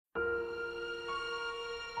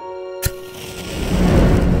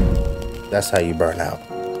That's how you burn out.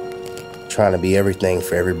 Trying to be everything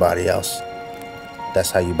for everybody else. That's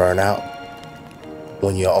how you burn out.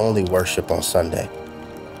 When you only worship on Sunday,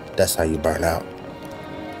 that's how you burn out.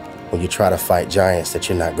 When you try to fight giants that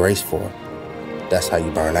you're not graced for, that's how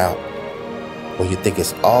you burn out. When you think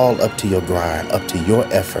it's all up to your grind, up to your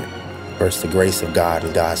effort, versus the grace of God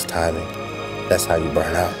and God's timing, that's how you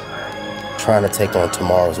burn out. Trying to take on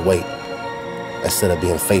tomorrow's weight instead of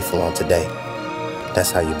being faithful on today,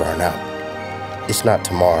 that's how you burn out. It's not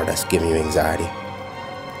tomorrow that's giving you anxiety.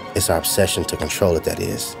 It's our obsession to control it that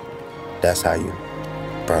is. That's how you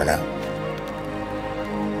burn out.